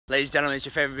Ladies and gentlemen, it's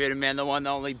your favorite bearded man, the one, the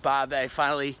only Bobbbaaaay.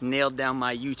 Finally nailed down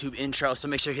my YouTube intro, so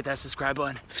make sure you hit that subscribe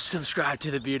button. Subscribe to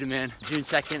the bearded man. June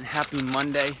 2nd, happy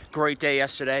Monday. Great day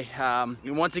yesterday.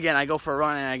 Once again, I go for a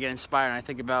run and I get inspired and I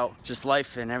think about just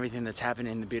life and everything that's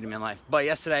happening in the bearded man life. But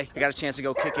yesterday, I got a chance to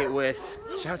go kick it with,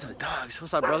 shout out to the dogs.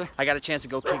 What's up, brother? I got a chance to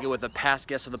go kick it with a past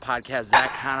guest of the podcast,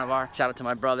 Zack. Shout out to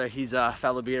my brother. He's a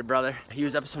fellow bearded brother. He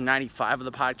was episode 95 of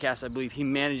the podcast, I believe. He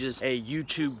manages a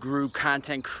YouTube group,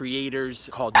 content creators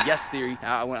called Yes Theory.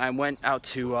 When I went out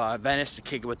to Venice to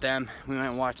kick it with them, we went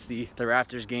and watched the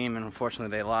Raptors game, and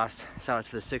unfortunately they lost. Shout out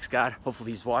to the sixth god. Hopefully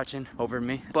he's watching over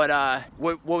me. But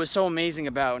what was so amazing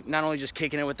about not only just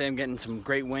kicking it with them, getting some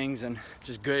great wings and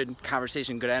just good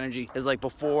conversation, good energy, is like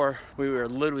before we were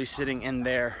literally sitting in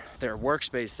their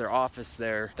workspace, their office,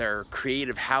 their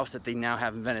creative house that they now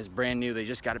have in Venice, brand new. They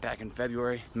just got it back in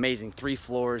February. Amazing, 3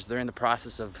 floors. They're in the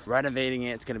process of renovating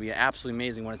it. It's gonna be absolutely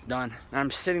amazing when it's done. And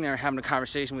I'm sitting there having a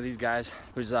conversation with these guys.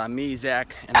 There's me,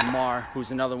 Zack, and Ammar,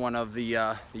 who's another one of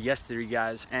the Yes Theory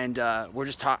guys. And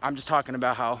I'm just talking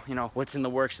about how, you know, what's in the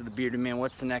works of the bearded man,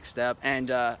 what's the next step. And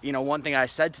you know, one thing I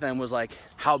said to them was like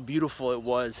how beautiful it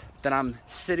was that I'm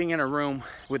sitting in a room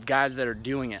with guys that are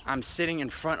doing it. I'm sitting in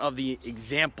front of the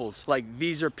examples. Like,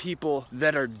 these are people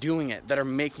that are doing it, that are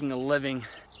making a living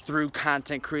through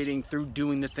content creating, through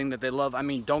doing the thing that they love. I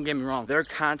mean, don't get me wrong, their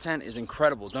content is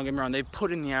incredible. Don't get me wrong, they've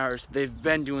put in the hours, they've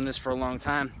been doing this for a long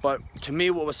time. But to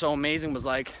me, what was so amazing was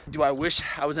like, do I wish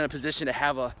I was in a position to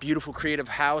have a beautiful creative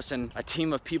house and a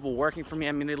team of people working for me?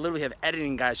 I mean, they literally have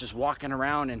editing guys just walking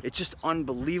around, and it's just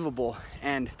unbelievable.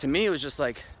 And to me, it was just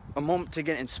like a moment to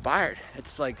get inspired.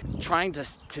 It's like trying to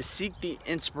seek the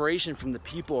inspiration from the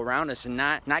people around us and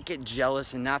not get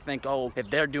jealous and not think, oh, if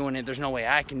they're doing it, there's no way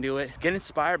I can do it. Get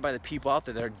inspired by the people out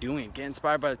there that are doing it. Get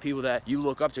inspired by the people that you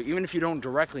look up to. Even if you don't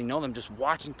directly know them, just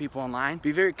watching people online.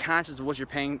 Be very conscious of what you're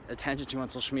paying attention to on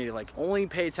social media. Like, only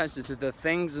pay attention to the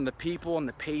things and the people and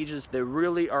the pages that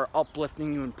really are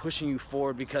uplifting you and pushing you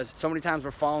forward, because so many times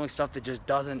we're following stuff that just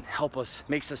doesn't help us,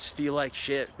 makes us feel like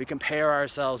shit. We compare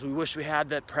ourselves. We wish we had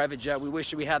that private jet. We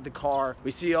wish we had the car. We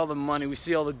see all the money. We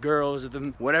see all the girls,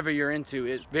 whatever you're into.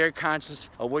 It's very conscious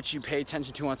of what you pay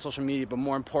attention to on social media, but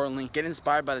more importantly, get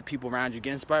inspired by the people around you.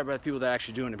 Get inspired by the people that are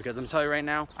actually doing it, because I'm telling you right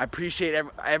now, I appreciate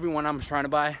everyone I'm trying to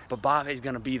buy, but Bobbbaaaay's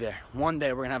gonna be there. One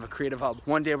day we're gonna have a creative hub.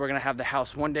 One day we're gonna have the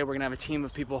house. One day we're gonna have a team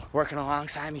of people working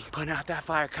alongside me, putting out that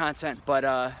fire content.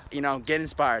 But you know, get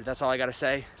inspired. That's all I gotta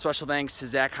say. Special thanks to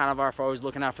Zack for always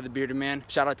looking out for the bearded man.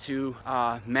 Shout out to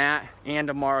Matt and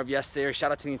Ammar of Yes Theory.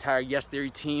 Shout out to the entire Yes Theory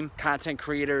team, content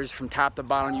creators from top to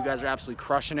bottom. You guys are absolutely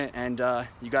crushing it, and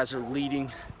you guys are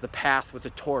leading the path with a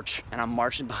torch, and I'm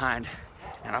marching behind,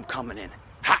 and I'm coming in.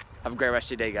 Ha! Have a great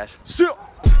rest of your day, guys. See ya!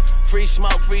 Free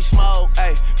smoke,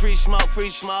 ayy. Free smoke,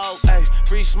 ayy.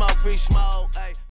 Free smoke, ayy.